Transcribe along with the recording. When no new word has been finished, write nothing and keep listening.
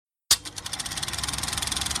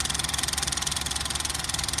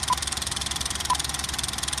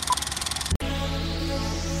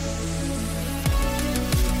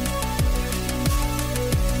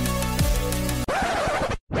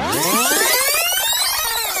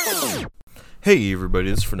Hey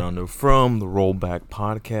everybody, it's Fernando from the Rollback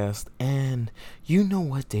Podcast, and you know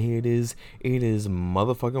what day it is? It is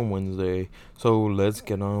motherfucking Wednesday, so let's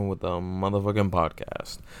get on with the motherfucking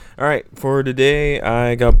podcast. Alright, for today,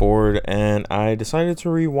 I got bored, and I decided to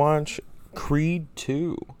rewatch Creed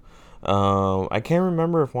 2. I can't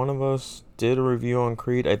remember if one of us did a review on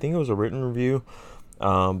Creed. I think it was a written review,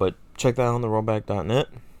 but check that out on the rollback.net.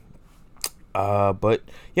 But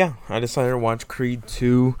yeah, I decided to watch Creed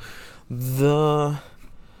 2. The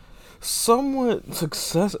somewhat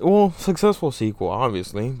successful sequel,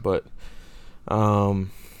 obviously, but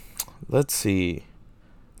let's see.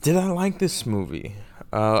 Did I like this movie?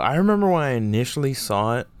 I remember when I initially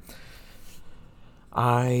saw it,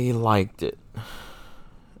 I liked it.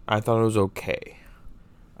 I thought it was okay.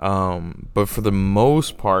 But for the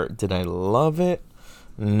most part, did I love it?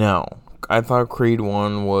 No. I thought Creed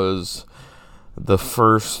 1 was the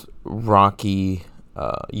first Rocky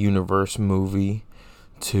universe movie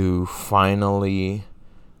to finally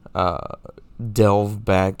delve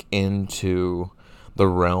back into the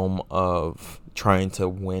realm of trying to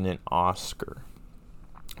win an Oscar,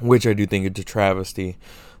 which I do think it's a travesty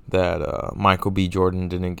that Michael B. Jordan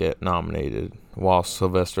didn't get nominated while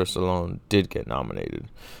Sylvester Stallone did get nominated.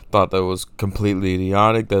 Thought that was completely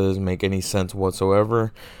idiotic. That doesn't make any sense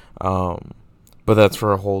whatsoever, but that's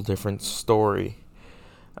for a whole different story.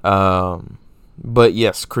 But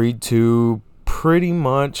yes, Creed 2 pretty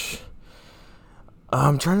much.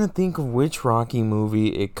 I'm trying to think of which Rocky movie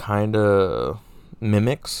it kind of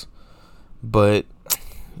mimics, but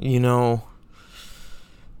it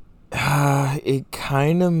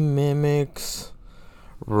kind of mimics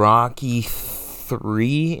Rocky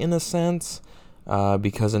 3 in a sense,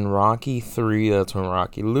 because in Rocky 3, that's when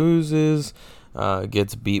Rocky loses,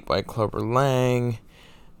 gets beat by Clubber Lang,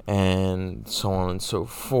 and so on and so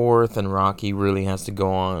forth, and Rocky really has to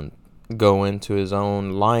go into his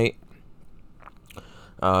own light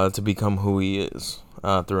to become who he is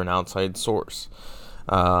through an outside source.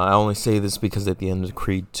 I only say this because at the end of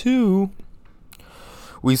Creed 2,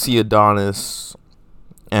 we see Adonis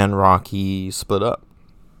and Rocky split up.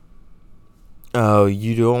 Other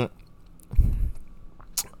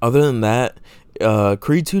than that,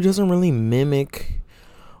 Creed 2 doesn't really mimic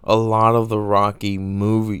a lot of the Rocky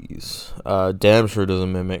movies. Damn sure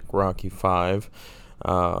doesn't mimic Rocky 5,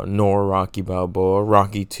 nor Rocky Balboa.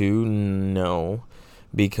 Rocky 2, no,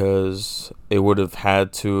 because it would have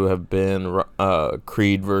had to have been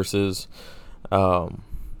Creed versus the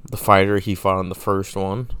fighter he fought in the first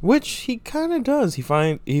one, which he kind of does. He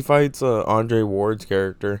fights Andre Ward's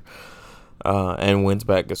character and wins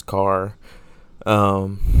back his car.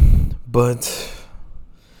 But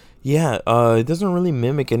yeah, it doesn't really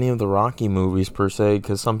mimic any of the Rocky movies per se,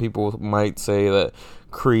 because some people might say that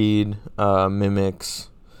Creed mimics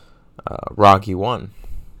Rocky 1.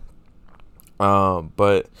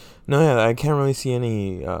 But no, yeah, I can't really see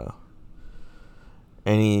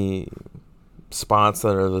any spots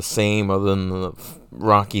that are the same other than the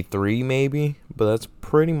Rocky 3 maybe, but that's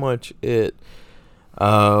pretty much it.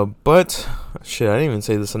 But shit, I didn't even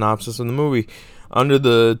say the synopsis of the movie. Under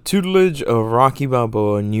the tutelage of Rocky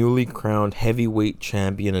Balboa, newly crowned heavyweight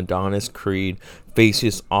champion Adonis Creed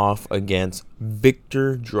faces off against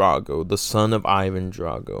Victor Drago, the son of Ivan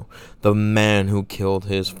Drago, the man who killed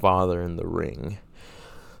his father in the ring.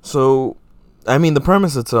 So, I mean, the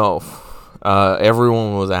premise itself,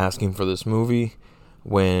 everyone was asking for this movie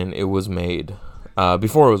when it was made,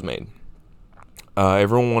 before it was made.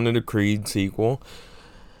 Everyone wanted a Creed sequel,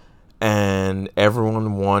 and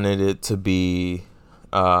everyone wanted it to be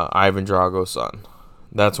Ivan Drago's son.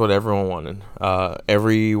 That's what everyone wanted.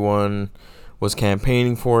 Everyone was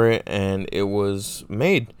campaigning for it, and it was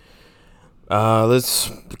made.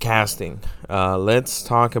 Casting. Let's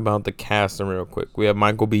talk about the casting real quick. We have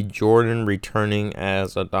Michael B. Jordan returning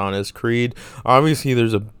as Adonis Creed. Obviously,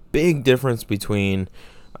 there's a big difference between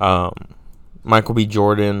Michael B.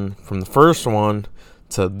 Jordan from the first one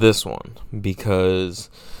to this one, because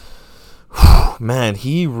man,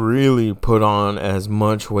 he really put on as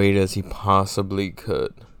much weight as he possibly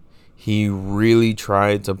could. He really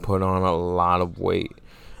tried to put on a lot of weight.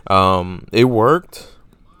 It worked.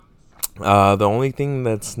 The only thing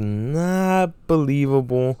that's not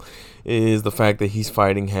believable is the fact that he's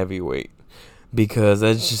fighting heavyweight, because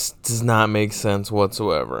that just does not make sense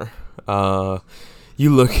whatsoever. You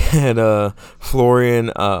look at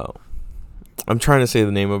Florian. I'm trying to say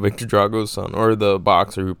the name of Victor Drago's son, or the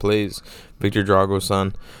boxer who plays Victor Drago's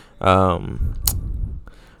son.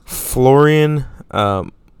 Florian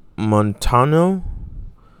Montano.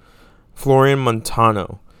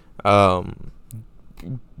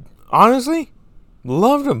 Honestly,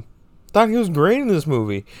 loved him. thought he was great in this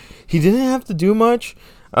movie. He didn't have to do much.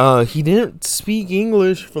 He didn't speak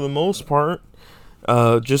English for the most part.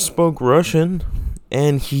 Just spoke Russian,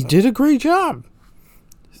 and he did a great job.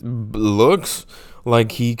 Looks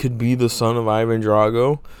like he could be the son of Ivan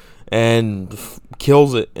Drago, and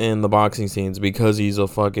kills it in the boxing scenes because he's a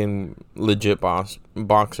fucking legit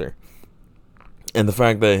boxer. And the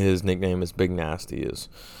fact that his nickname is Big Nasty is,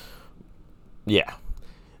 yeah,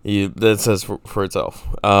 that says for itself.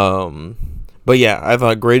 But yeah, I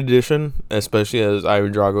thought great addition, especially as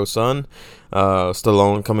Ivan Drago's son.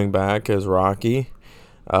 Stallone coming back as Rocky.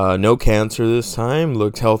 No cancer this time.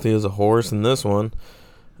 Looked healthy as a horse in this one.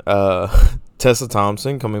 Tessa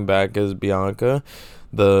Thompson coming back as Bianca,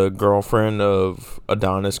 the girlfriend of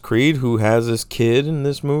Adonis Creed, who has his kid in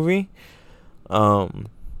this movie. Dolph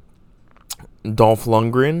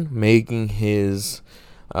Lundgren making his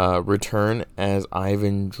return as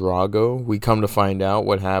Ivan Drago. We come to find out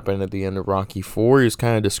what happened at the end of Rocky IV. He was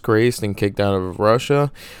kind of disgraced and kicked out of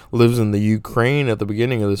Russia. Lives in the Ukraine at the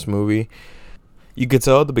beginning of this movie. You could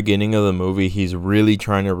tell at the beginning of the movie he's really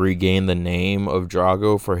trying to regain the name of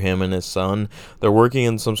Drago for him and his son. They're working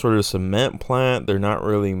in some sort of cement plant. They're not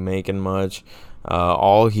really making much.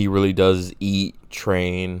 All he really does is eat,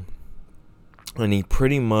 train, and he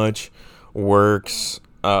pretty much works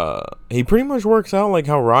out like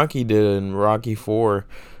how Rocky did in Rocky 4.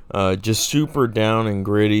 Just super down and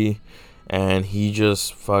gritty, and he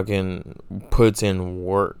just fucking puts in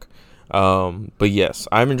work. But yes,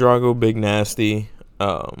 Ivan Drago, Big Nasty.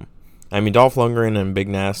 Dolph Lundgren and Big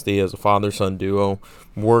Nasty as a father-son duo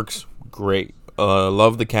works great.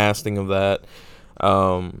 Love the casting of that.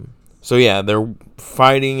 So yeah, they're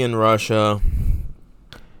fighting in Russia.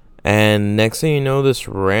 And next thing you know, this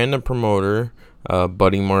random promoter,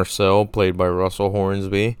 Buddy Marcel, played by Russell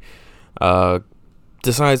Hornsby,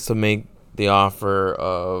 decides to make the offer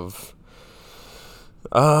of,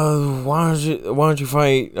 why don't you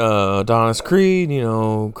fight Adonis Creed?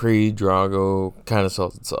 Creed, Drago, kind of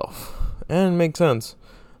sells itself. And it makes sense.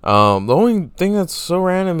 The only thing that's so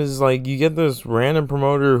random is, like, you get this random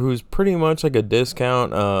promoter who's pretty much like a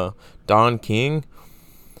discount Don King,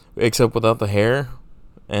 except without the hair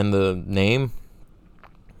and the name.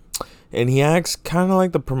 And he acts kind of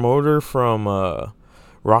like the promoter from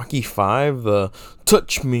Rocky 5, the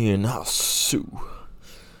touch me and I'll sue.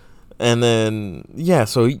 And then, yeah,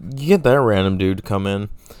 so you get that random dude to come in.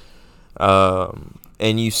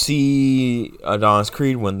 And you see Adonis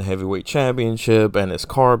Creed win the heavyweight championship and his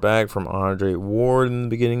car back from Andre Ward in the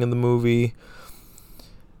beginning of the movie.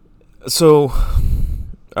 So,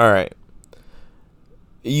 alright.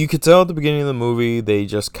 You could tell at the beginning of the movie they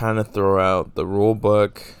just kind of throw out the rule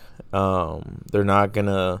book. They're not going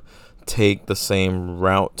to take the same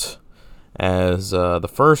route as the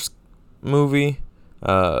first movie,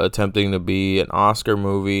 attempting to be an Oscar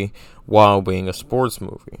movie while being a sports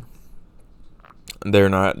movie. They're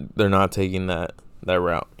not taking that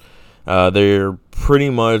route. They're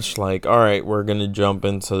pretty much like, all right, we're going to jump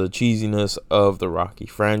into the cheesiness of the Rocky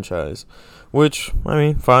franchise, which, I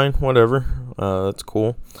mean, fine, whatever. That's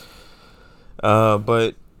cool.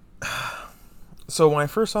 But so when I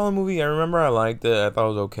first saw the movie, I remember I liked it. I thought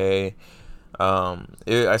it was okay.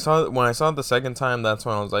 When I saw it the second time, that's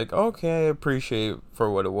when I was like, okay, I appreciate it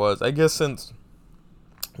for what it was. I guess since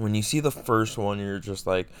when you see the first one, you're just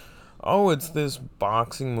like, oh, it's this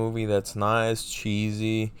boxing movie that's not as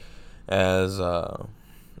cheesy as the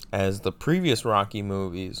previous Rocky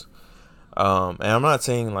movies. And I'm not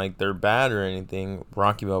saying like they're bad or anything.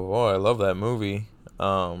 Rocky Balboa, I love that movie.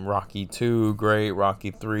 Rocky 2, great. Rocky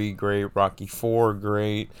 3, great. Rocky 4,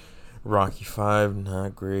 great. Rocky 5,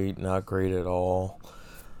 not great at all.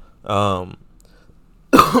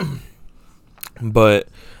 But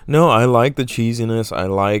no, I like the cheesiness. I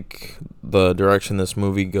like the direction this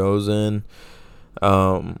movie goes in.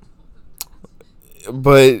 But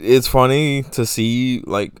it's funny to see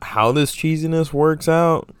like how this cheesiness works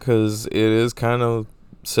out, because it is kind of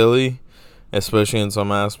silly, especially in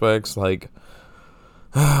some aspects. Like,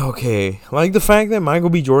 okay, like the fact that Michael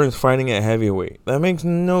B. Jordan's fighting at heavyweight, that makes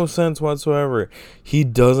no sense whatsoever. He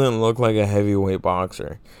doesn't look like a heavyweight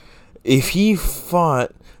boxer. If he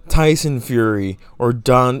fought Tyson Fury or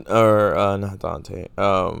Deontay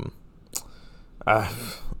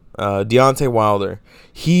Wilder,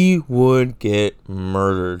 he would get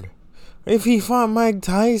murdered. If he fought Mike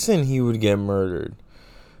Tyson, he would get murdered.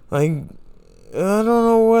 Like, I don't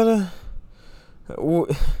know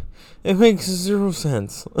what it makes zero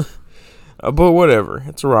sense. But whatever,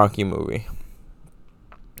 it's a Rocky movie.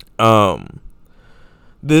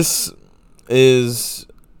 This is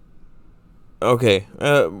okay.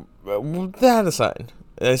 That aside,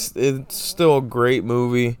 it's still a great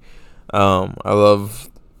movie. I love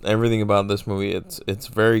everything about this movie. It's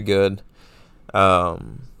very good.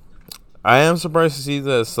 Um, I am surprised to see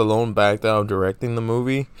that Stallone backed out of directing the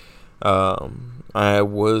movie. I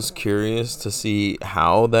was curious to see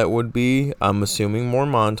how that would be. I'm assuming more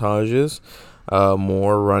montages,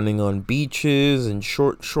 more running on beaches and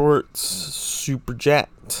short shorts, super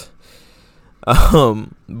jacked.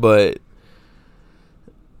 But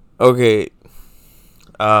okay.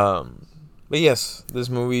 But yes, this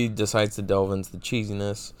movie decides to delve into the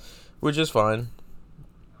cheesiness, which is fine.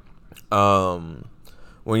 Um,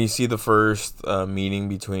 when you see the first meeting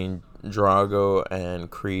between Drago and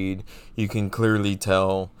Creed, you can clearly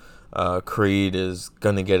tell Creed is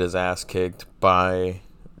gonna get his ass kicked by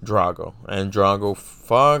Drago, and Drago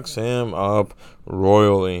fucks him up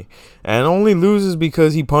royally, and only loses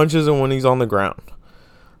because he punches him when he's on the ground.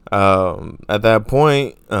 At that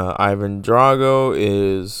point, Victor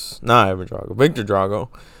Drago.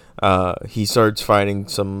 He starts fighting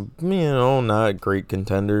some, not great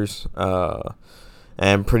contenders,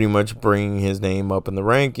 and pretty much bringing his name up in the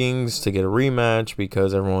rankings to get a rematch,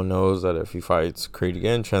 because everyone knows that if he fights Creed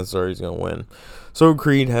again, chances are he's going to win. So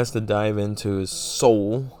Creed has to dive into his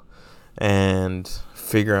soul and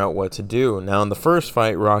figure out what to do. Now, in the first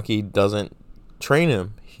fight, Rocky doesn't train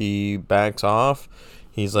him. He backs off.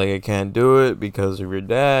 He's like, I can't do it because of your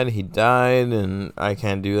dad. He died, and I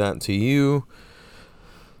can't do that to you.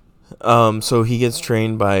 So he gets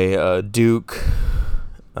trained by Duke,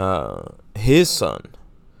 his son.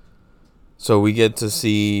 So we get to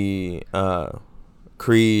see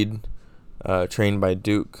Creed trained by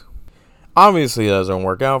Duke. Obviously, it doesn't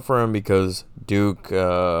work out for him because Duke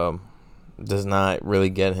does not really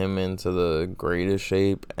get him into the greatest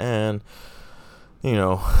shape, and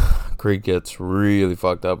Creed gets really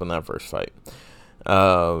fucked up in that first fight.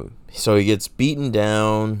 So he gets beaten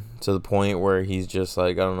down to the point where he's just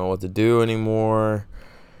like, I don't know what to do anymore.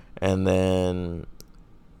 And then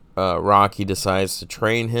Rocky decides to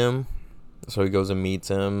train him. So he goes and meets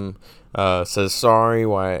him. Says, sorry,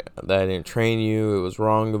 why that I didn't train you. It was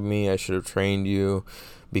wrong of me. I should have trained you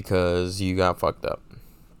because you got fucked up.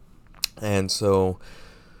 And so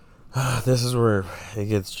this is where it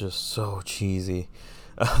gets just so cheesy.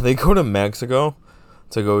 They go to Mexico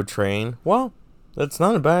to go train. Well, that's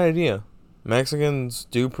not a bad idea. Mexicans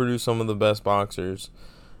do produce some of the best boxers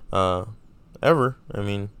ever. I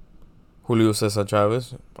mean, Julio Cesar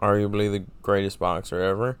Chavez, arguably the greatest boxer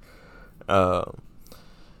ever.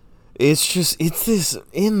 It's this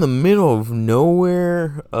in the middle of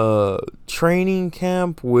nowhere training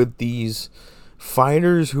camp with these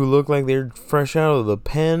fighters who look like they're fresh out of the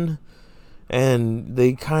pen, and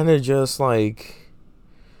they kind of just like,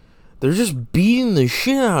 they're just beating the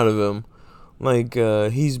shit out of him. Like,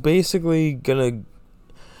 he's basically going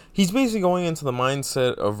into the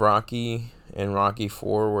mindset of Rocky and Rocky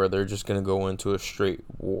 4, where they're just going to go into a straight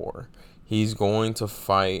war. He's going to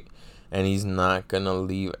fight, and he's not going to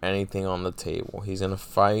leave anything on the table. He's going to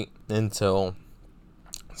fight until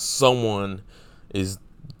someone is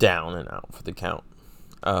down and out for the count.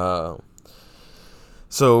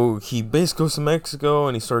 So he basically goes to Mexico,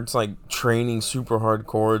 and he starts like training super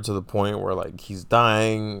hardcore to the point where like he's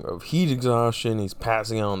dying of heat exhaustion. He's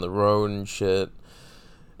passing out on the road and shit.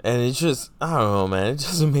 And it's just, I don't know, man. It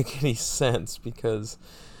doesn't make any sense because,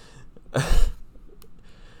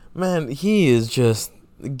 man, he is just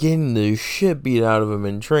getting the shit beat out of him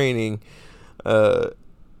in training. To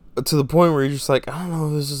the point where you're just like, I don't know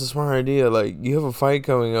if this is a smart idea. Like, you have a fight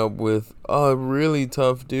coming up with a really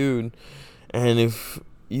tough dude, and if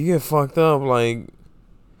you get fucked up, like,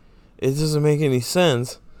 it doesn't make any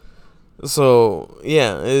sense. So,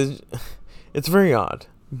 yeah, it's very odd.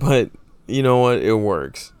 But, you know what? It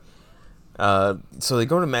works. So they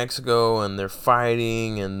go to Mexico, and they're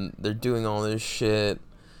fighting, and they're doing all this shit.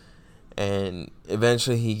 And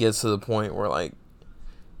eventually he gets to the point where, like,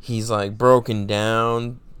 he's, like, broken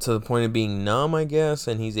down to the point of being numb, I guess.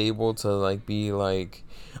 And he's able to, like, be like,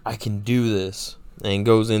 I can do this. And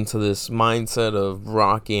goes into this mindset of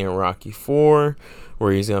Rocky and Rocky 4,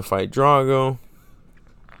 where he's going to fight Drago.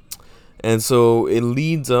 And so it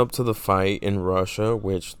leads up to the fight in Russia,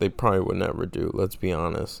 which they probably would never do, let's be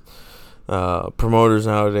honest. Promoters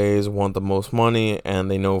nowadays want the most money,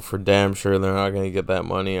 and they know for damn sure they're not going to get that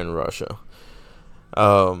money in Russia.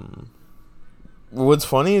 What's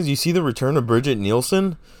funny is you see the return of Bridget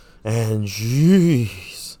Nielsen, and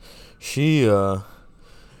jeez, she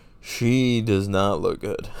does not look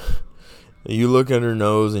good. You look at her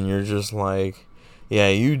nose and you're just like, yeah,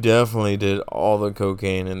 you definitely did all the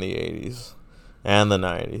cocaine in the 80s and the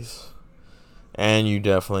 90s. And you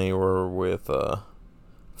definitely were with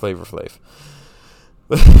Flavor Flav.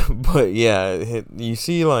 But yeah, you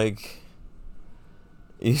see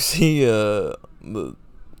you see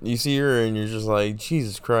you see her and you're just like,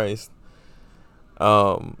 Jesus Christ.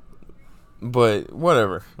 But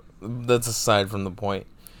whatever. That's aside from the point.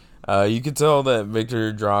 You could tell that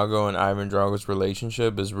Victor Drago and Ivan Drago's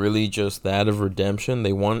relationship is really just that of redemption.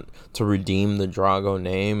 They want to redeem the Drago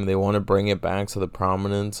name. They want to bring it back to the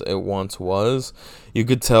prominence it once was. You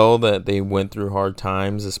could tell that they went through hard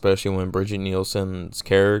times, especially when Bridget Nielsen's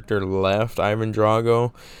character left Ivan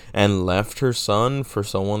Drago and left her son for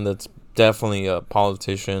someone that's definitely a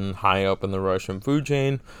politician high up in the Russian food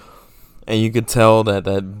chain. And you could tell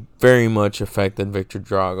that very much affected Victor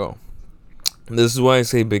Drago. This is why I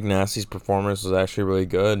say Big Nasty's performance was actually really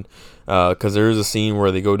good. Because there is a scene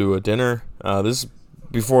where they go to a dinner. This is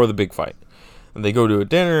before the big fight. And they go to a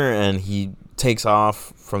dinner and he takes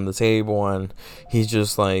off from the table and he's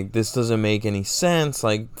just like, this doesn't make any sense.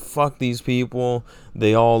 Like, fuck these people.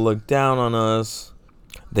 They all look down on us.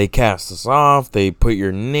 They cast us off. They put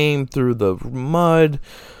your name through the mud.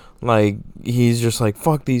 Like, he's just like,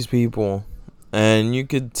 fuck these people. And you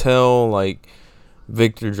could tell, like,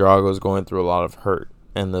 Victor Drago's going through a lot of hurt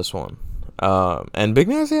in this one. And Big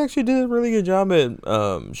Nasty actually did a really good job at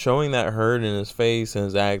showing that hurt in his face and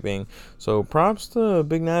his acting. So props to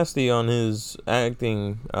Big Nasty on his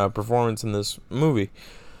acting performance in this movie.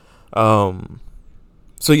 So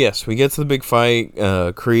yes, we get to the big fight.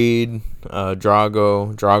 Creed,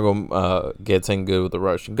 Drago gets in good with the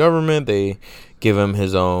Russian government. They give him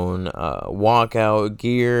his own walkout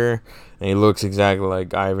gear, and he looks exactly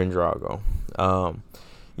like Ivan Drago.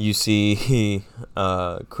 You see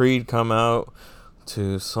Creed come out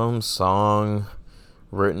to some song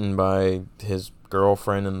written by his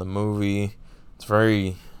girlfriend in the movie. It's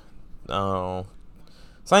very, I don't know,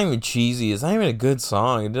 it's not even cheesy. It's not even a good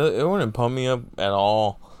song. It wouldn't pump me up at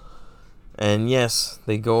all. And yes,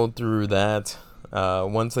 they go through that.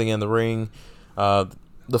 Once they get in the ring,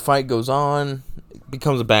 the fight goes on. It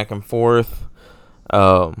becomes a back and forth.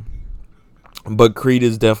 But Creed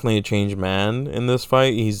is definitely a changed man in this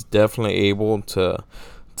fight. He's definitely able to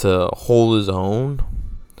hold his own,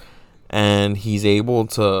 and he's able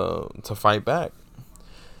to fight back.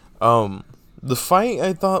 The fight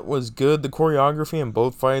I thought was good. The choreography in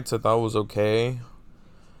both fights I thought was okay.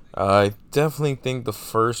 I definitely think the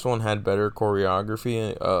first one had better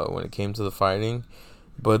choreography when it came to the fighting,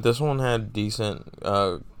 but this one had decent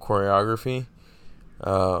choreography.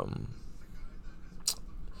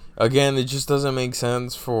 Again, it just doesn't make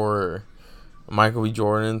sense for Michael B.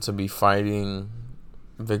 Jordan to be fighting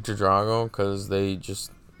Victor Drago because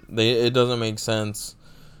it doesn't make sense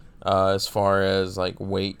as far as like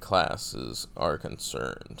weight classes are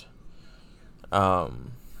concerned.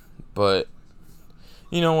 But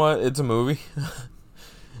you know what? It's a movie.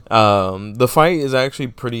 The fight is actually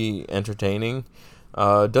pretty entertaining.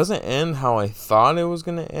 Doesn't end how I thought it was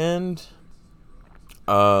gonna end.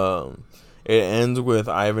 It ends with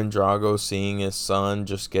Ivan Drago seeing his son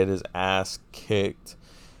just get his ass kicked,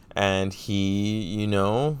 and he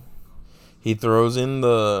throws in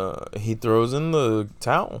the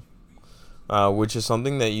towel, which is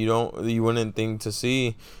something that you wouldn't think to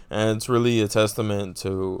see, and it's really a testament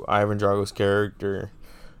to Ivan Drago's character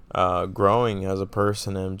growing as a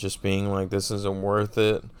person and just being like, this isn't worth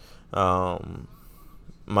it.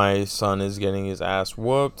 My son is getting his ass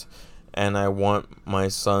whooped. And I want my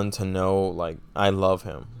son to know, like, I love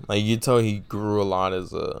him. Like, you tell he grew a lot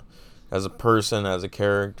as a person, as a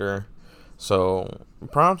character. So,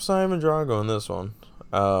 props to Ivan Drago in this one.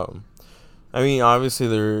 I mean, obviously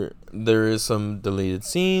there is some deleted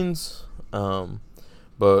scenes.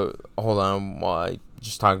 But hold on while I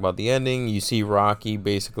just talk about the ending. You see Rocky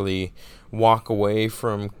basically walk away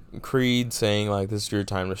from Creed saying, like, this is your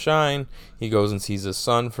time to shine. He goes and sees his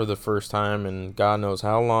son for the first time in God knows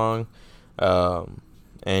how long.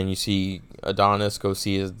 And you see Adonis go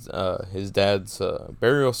see his dad's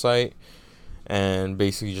burial site and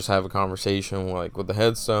basically just have a conversation with the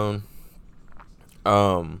headstone.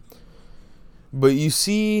 But you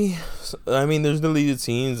see, I mean, there's deleted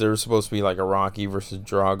scenes. There was supposed to be like a Rocky versus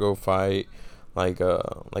Drago fight, like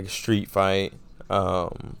a street fight. I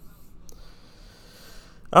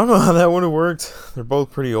don't know how that would have worked. They're both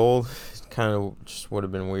pretty old. It kind of just would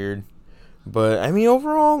have been weird. But, I mean,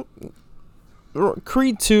 overall,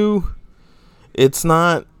 Creed 2, it's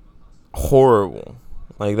not horrible.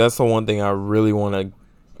 Like, that's the one thing I really want to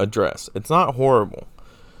address. It's not horrible.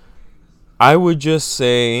 I would just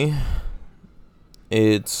say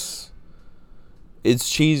it's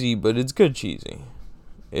cheesy, but it's good cheesy.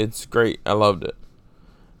 It's great. I loved it.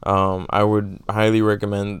 I would highly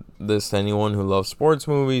recommend this to anyone who loves sports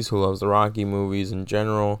movies, who loves the Rocky movies in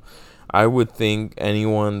general. I would think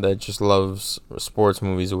anyone that just loves sports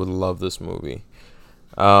movies would love this movie.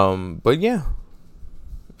 But yeah,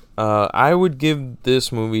 I would give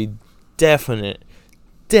this movie definite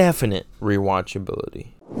rewatchability.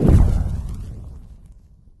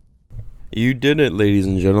 You did it, ladies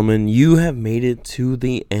and gentlemen. You have made it to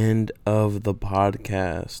the end of the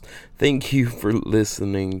podcast. Thank you for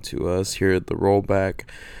listening to us here at the Rollback.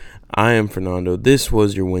 I am Fernando. This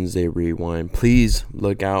was your Wednesday Rewind. Please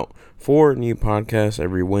look out for new podcasts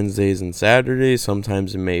every Wednesdays and Saturdays.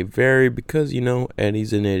 Sometimes it may vary because,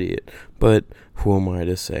 Eddie's an idiot. But who am I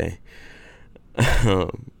to say? I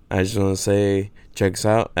just want to say, check us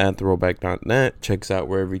out at therollback.net. Check us out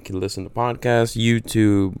wherever you can listen to podcasts,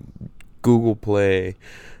 YouTube, Google Play,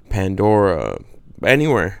 Pandora,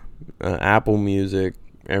 anywhere, Apple Music,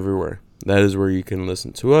 everywhere. That is where you can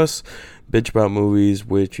listen to us bitch about movies,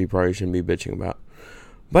 which we probably shouldn't be bitching about.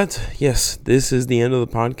 But yes, this is the end of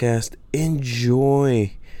the podcast.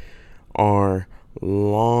 Enjoy our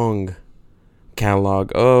long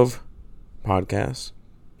catalog of podcasts.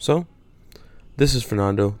 So, this is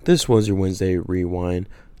Fernando. This was your Wednesday Rewind.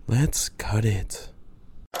 Let's cut it.